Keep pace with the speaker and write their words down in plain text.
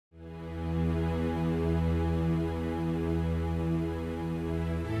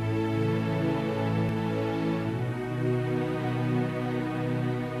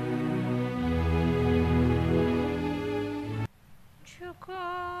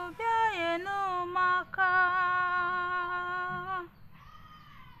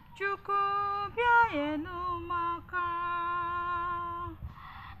yenumaka.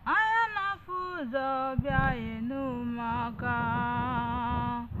 Ayana fuzo bia yenumaka.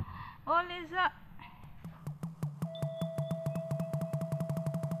 Oliza.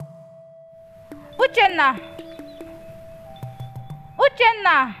 Uchenna.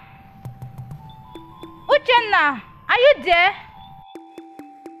 Uchenna. Uchenna, are you there?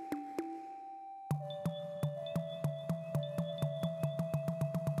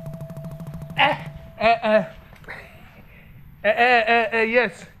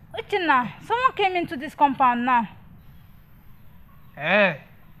 Yes. Uchenna, someone came into this compound now.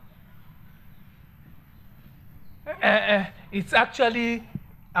 It's actually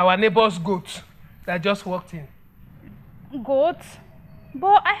our neighbor's goat that just walked in. Goat?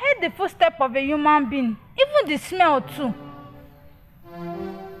 But I heard the footstep of a human being, even the smell too.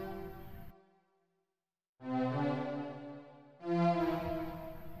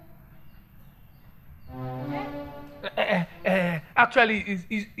 Actually,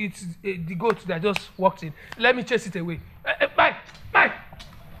 it's the goat that just walked in. Let me chase it away. Bye! Bye!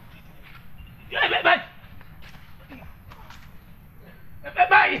 Bye!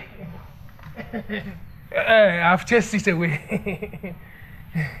 Bye! I've chased it away.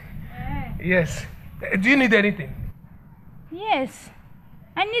 Yes. Do you need anything? Yes.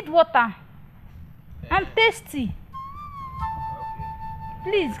 I need water. I'm thirsty.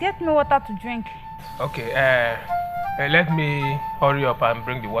 Please get me water to drink. Okay. Let me hurry up and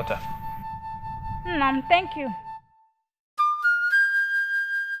bring the water. Thank you.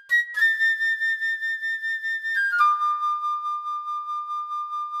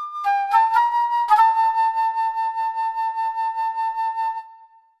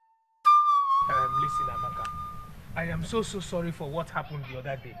 Listen, Amaka. I am so sorry for what happened the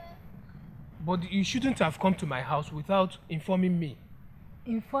other day. But you shouldn't have come to my house without informing me.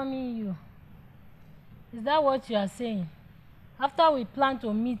 Informing you? Is that what you are saying? After we planned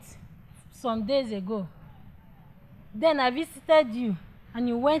to meet some days ago, then I visited you and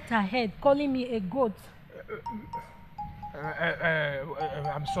you went ahead calling me a goat.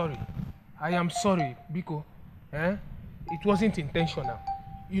 I'm sorry. I am sorry, Biko. It wasn't intentional.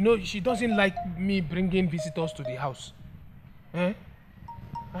 You know, she doesn't like me bringing visitors to the house.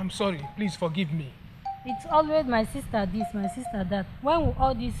 I'm sorry. Please forgive me. It's always my sister this, my sister that. When will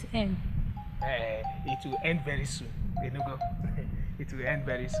all this end? It will end very soon. It will end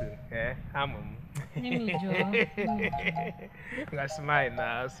very soon. Now smile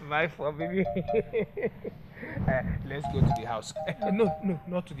now. Smile for me. Let's go to the house. No,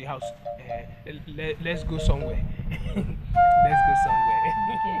 not to the house. Let's go somewhere. Let's go somewhere.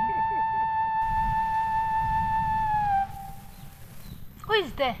 Okay. Who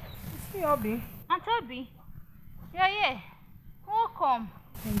is there? It's me, Obi. Aunt Obi, you're here. Welcome.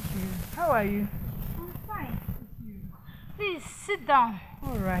 Thank you. How are you? I'm fine. Please sit down.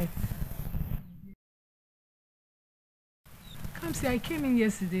 All right. Come see, I came in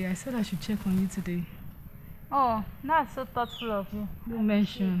yesterday. I said I should check on you today. Oh, that's so thoughtful of you. Don't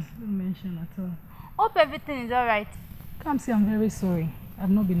mention at all. Hope everything is all right. Come see, I'm very sorry.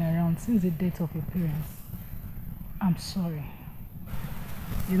 I've not been around since the death of your parents. I'm sorry.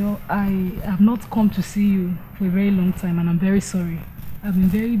 You know, I have not come to see you for a very long time and I'm very sorry. I've been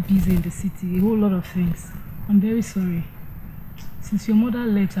very busy in the city, a whole lot of things. I'm very sorry. Since your mother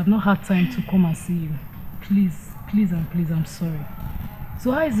left, I've not had time to come and see you. Please, I'm sorry.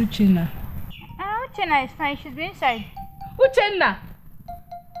 So how is Uchenna? Uchenna is fine, she's been inside. Uchenna!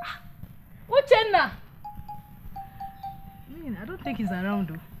 Uchenna! I don't think he's around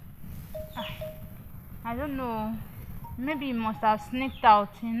though. I don't know. Maybe he must have sneaked out,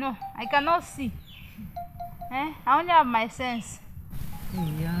 you know. I cannot see. I only have my sense.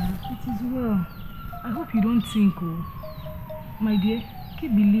 Yeah, it is well. I hope you don't think, my dear,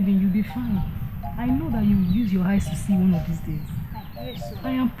 keep believing you'll be fine. I know that you will use your eyes to see one of these days. Yes,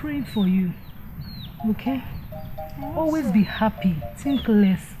 I am praying for you. Okay? Always be happy, think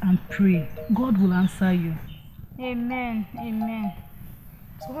less and pray. God will answer you. Amen.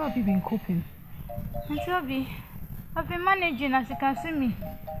 So how have you been coping? Aunt Obi, I've been managing, as you can see me.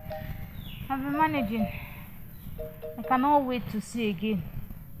 I've been managing. I cannot wait to see again.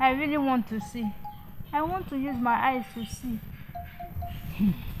 I really want to see. I want to use my eyes to see.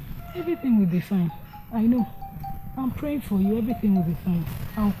 Everything will be fine. I know. I'm praying for you. Everything will be fine.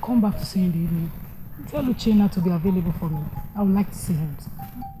 I'll come back to see you in the evening. Tell Uchenna to be available for me. I would like to see him.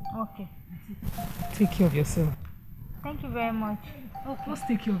 Okay. Take care of yourself. Thank you very much. Oh, please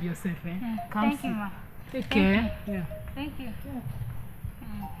take care of yourself, eh? Thank you, ma. Take care. Yeah. Thank you.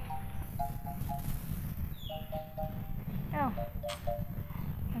 Oh.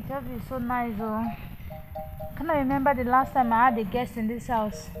 The job is so nice, oh. Can I remember the last time I had a guest in this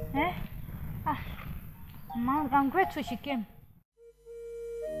house? Eh? I'm grateful she came.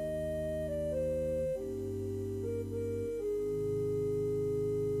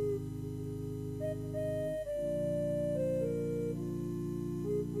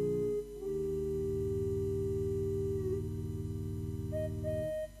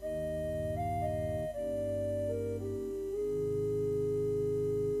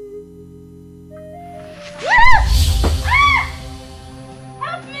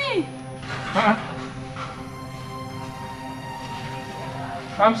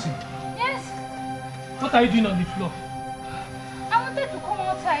 Kamsi. Yes? What are you doing on the floor? I wanted to come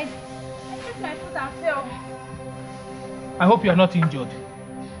outside. I tripped my foot and fell. I hope you are not injured.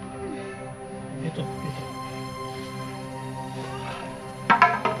 Get up, get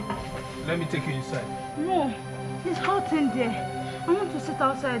up. Let me take you inside. No, it's hot in there. I want to sit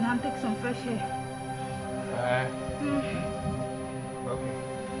outside and take some fresh air. Okay.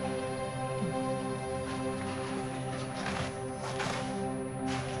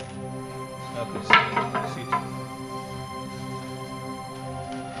 Okay, sit.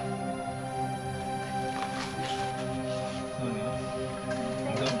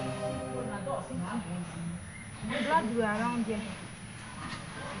 I'm glad we're around here.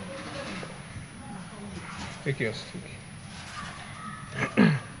 Take your stick.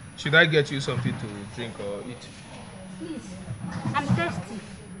 Should I get you something to drink or eat? Please, I'm thirsty.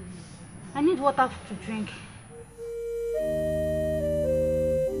 I need water to drink.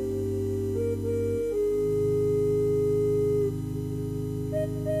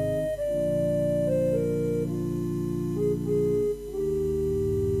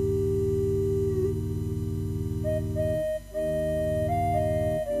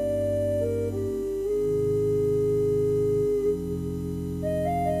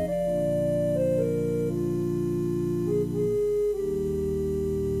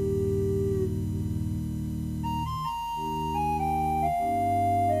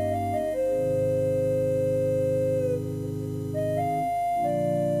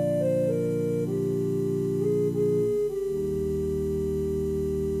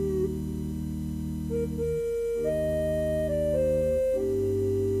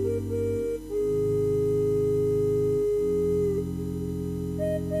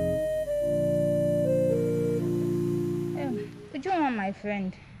 My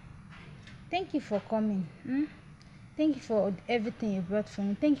friend, thank you for coming. Thank you for everything you brought for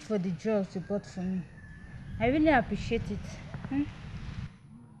me. Thank you for the drugs you brought for me. I really appreciate it.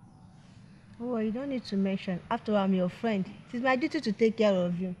 Oh, you don't need to mention. After all, I'm your friend. It is my duty to take care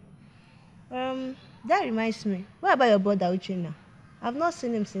of you. That reminds me. What about your brother Uchenna? I've not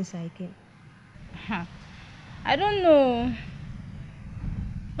seen him since I came. I don't know.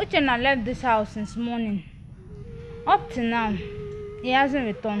 Uchenna left this house since morning. Up to now, he hasn't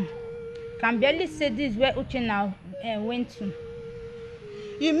returned. Can barely say this is where Uchenna went to.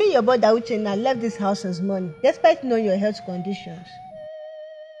 You mean your brother Uchenna left this house since morning, despite knowing your health conditions?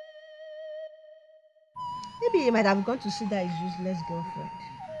 Maybe he might have gone to see that his useless girlfriend.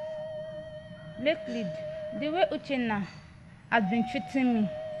 Lately, the way Uchenna has been treating me,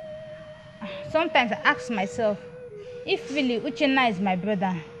 sometimes I ask myself if really Uchenna is my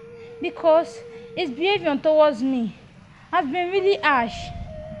brother, because his behavior towards me has been really harsh.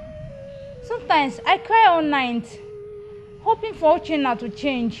 Sometimes I cry all night, hoping for Uchenna to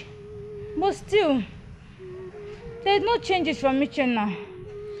change. But still, there is no changes from Uchenna.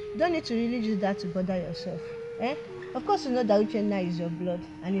 You don't need to really use that to bother yourself. Of course you know that Uchenna is your blood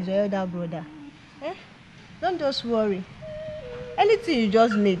and is your elder brother. Don't just worry. Anything you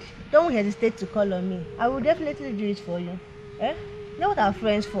just need, don't hesitate to call on me. I will definitely do it for you. You know what our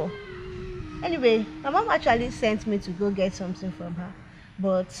friends for? Anyway, my mom actually sent me to go get something from her.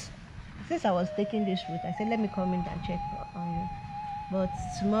 But since I was taking this route, I said let me come in and check on you. But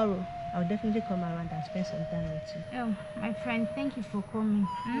tomorrow, I'll definitely come around and spend some time with you. Oh, my friend, thank you for coming.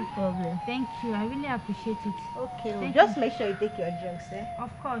 No problem. Thank you. I really appreciate it. Okay, well, Thank just you. make sure you take your drinks,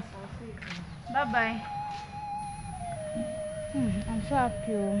 Of course. Bye-bye. I'm so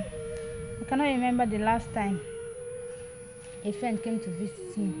happy. I cannot remember the last time a friend came to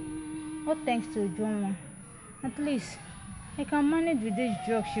visit me. All thanks to Ujoma. At least I can manage with this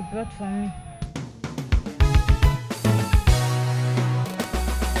drug she brought for me.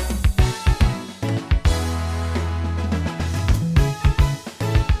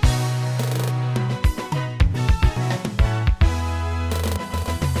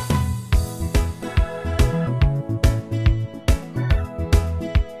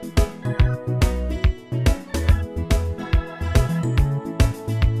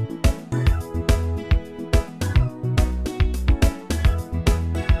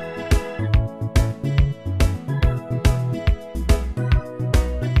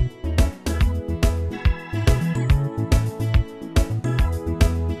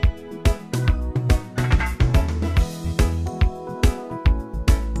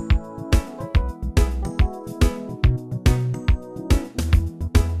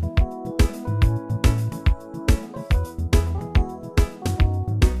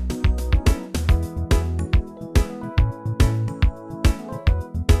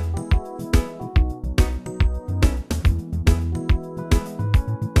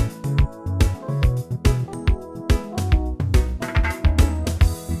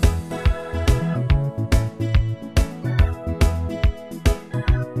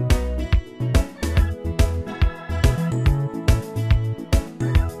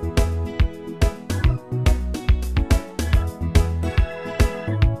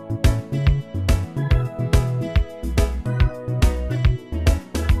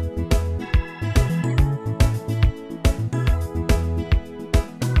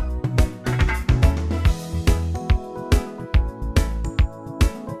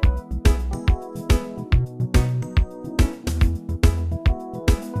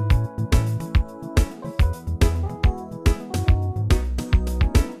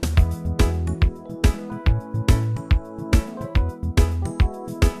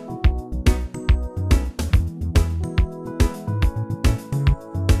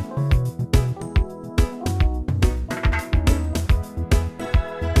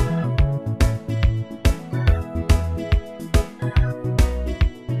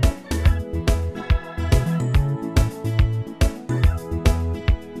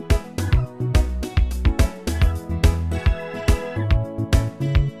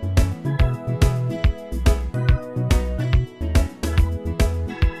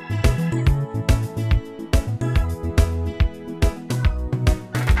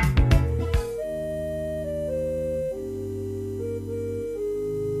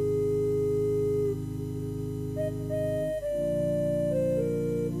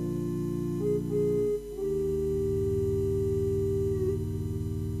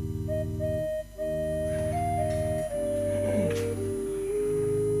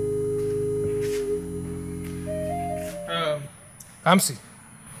 Kamsi.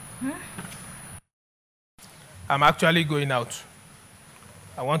 I'm actually going out.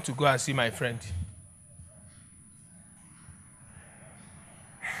 I want to go and see my friend.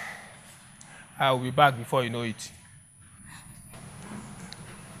 I'll be back before you know it.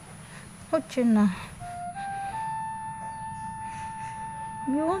 Uchenna,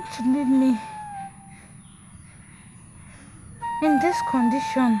 you want to leave me in this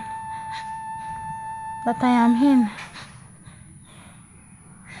condition that I am in?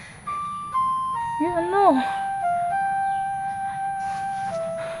 You know,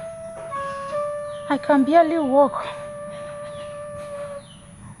 I can barely walk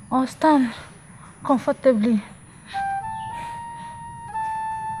or stand comfortably.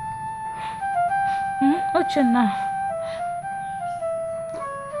 Uchenna.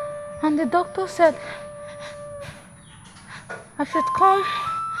 And the doctor said I should come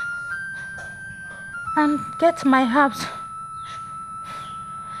and get my herbs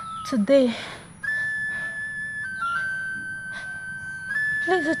today.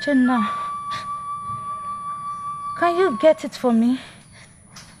 Please, Uchenna, can you get it for me?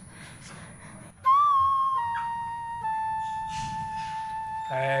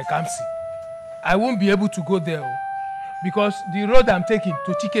 Kamsi, I won't be able to go there because the road I'm taking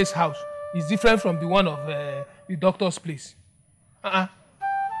to Chike's house is different from the one of the doctor's place.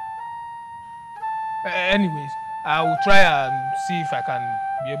 Anyways, I will try and see if I can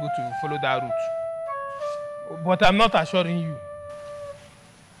be able to follow that route. But I'm not assuring you.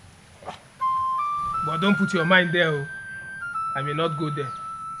 But don't put your mind there. I may not go there.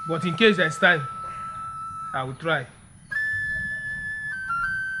 But in case there's time, I will try.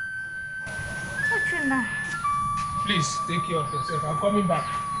 Uchenna. Please, take care of yourself. I'm coming back.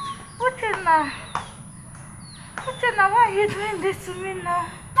 Uchenna. Uchenna, why are you doing this to me now?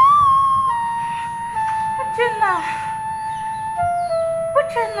 Uchenna.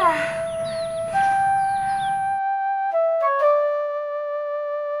 Uchenna.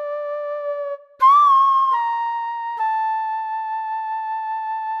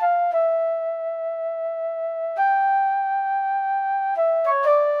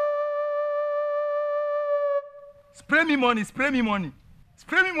 Spray me money, spray me money.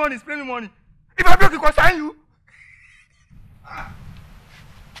 Spray me money, spray me money. If I broke it, concern you.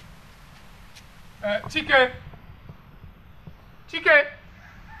 Chike. Chike.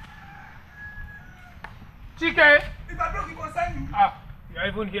 Chike. If I broke it, concern you. You're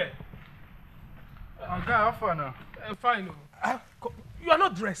even here. Okay, how far now? Fine. You are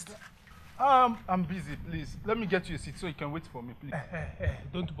not dressed. I'm busy, please. Let me get you a seat so you can wait for me, please.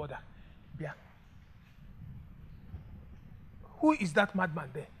 Don't bother. Bia. Who is that madman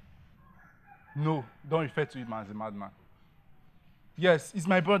there? No, don't refer to him as a madman. Yes, he's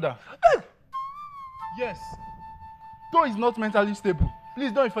my brother. Yes. Though he's not mentally stable,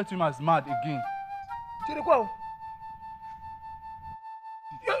 please don't refer to him as mad again.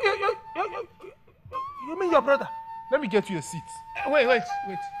 You mean your brother? Let me get you a seat. Wait.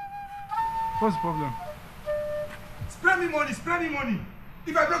 What's the problem? Spray me money, spray me money.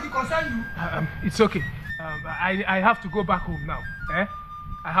 If I broke it, concern you. It's okay. I have to go back home now.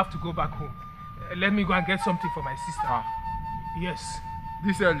 I have to go back home. Let me go and get something for my sister. Yes.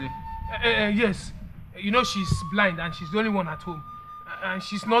 This early? Yes. You know she's blind and she's the only one at home. And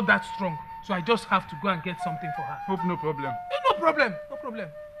she's not that strong. So I just have to go and get something for her. Hope no problem. No problem. No problem.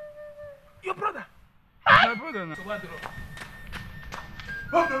 Your brother. My brother now. So what?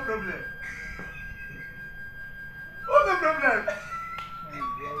 Hope no problem. Hope no problem.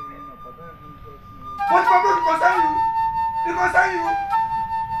 What problem concern you? It concern you.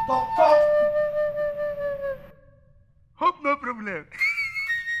 Talk. Hope no problem.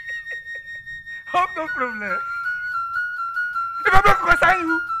 Hope no problem. If I don't concern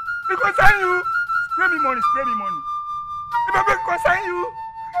you, it concern you. Spray me money, spray me money. If I don't concern you.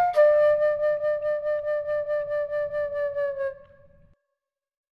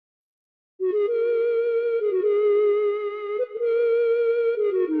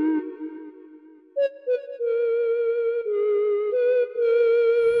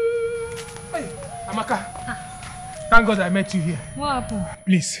 Amaka, thank God I met you here. What happened?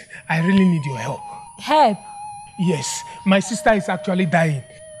 Please, I really need your help. Help? Yes, my sister is actually dying.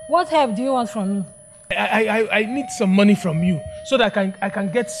 What help do you want from me? I need some money from you so that I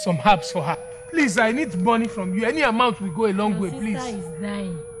can get some herbs for her. Please, I need money from you. Any amount will go a long way, please. Your sister is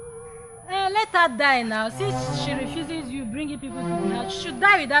dying. Let her die now. Since she refuses you bringing people to the house, she should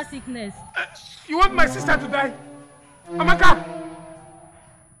die with that sickness. You want my sister to die? Amaka!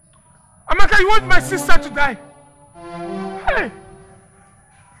 Amaka, you want my sister to die? Hey!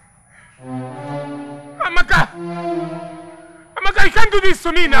 Amaka! Amaka, Amaka, you can't do this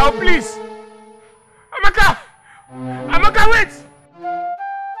to me now, please. Amaka! Amaka, wait!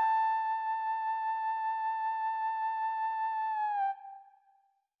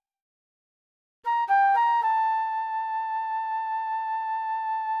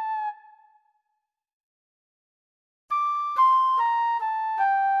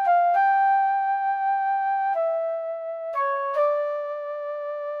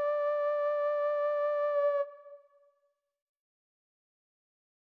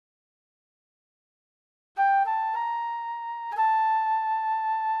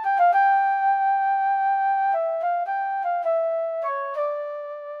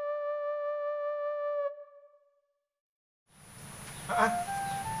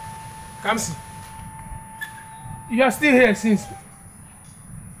 Kamsi, you are still here since.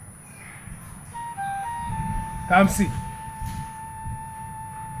 Kamsi.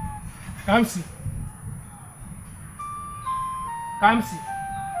 Kamsi. Kamsi.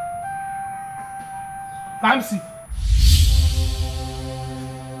 Kamsi.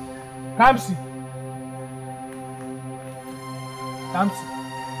 Kamsi. Kamsi.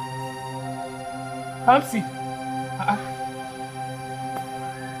 Kamsi.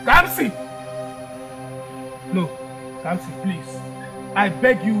 Kamsi! No, Kamsi, please. I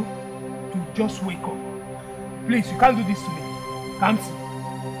beg you to just wake up. Please, you can't do this to me. Kamsi.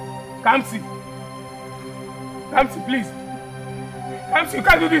 Kamsi. Kamsi, please. Kamsi, you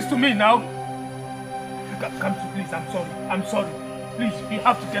can't do this to me now. Kamsi, please, I'm sorry. I'm sorry. Please, you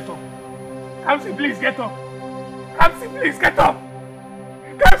have to get up. Kamsi, please, get up. Kamsi, please, get up.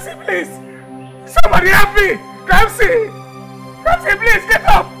 Kamsi, please. Somebody help me. Kamsi. Kamsi, please, get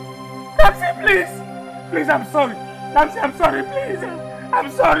up! Kamsi, please! Please, I'm sorry. Kamsi, I'm sorry, please.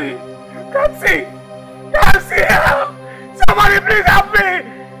 I'm sorry. Kamsi! Kamsi, help! Somebody, please help me!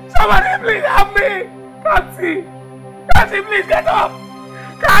 Somebody, please help me! Kamsi! Kamsi, please, get up!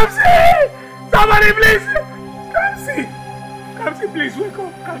 Kamsi! Somebody, please! Kamsi! Kamsi, please, wake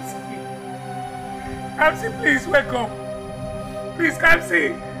up! Kamsi! Kamsi, please, wake up! Please,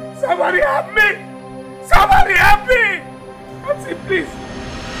 Kamsi! Somebody help me! Somebody help me! Kamsi, please!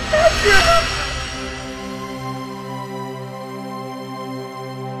 Kamsi, help me!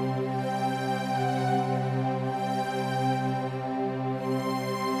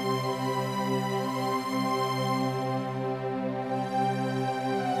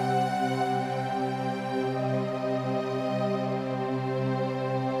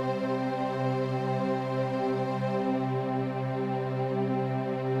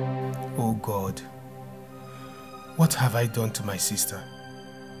 Oh God, what have I done to my sister?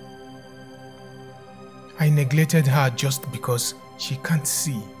 I neglected her just because she can't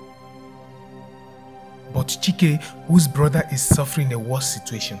see. But Chike, whose brother is suffering a worse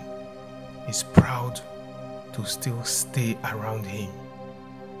situation, is proud to still stay around him.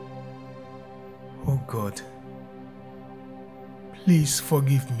 Oh God, please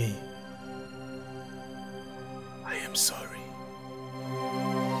forgive me. I am sorry.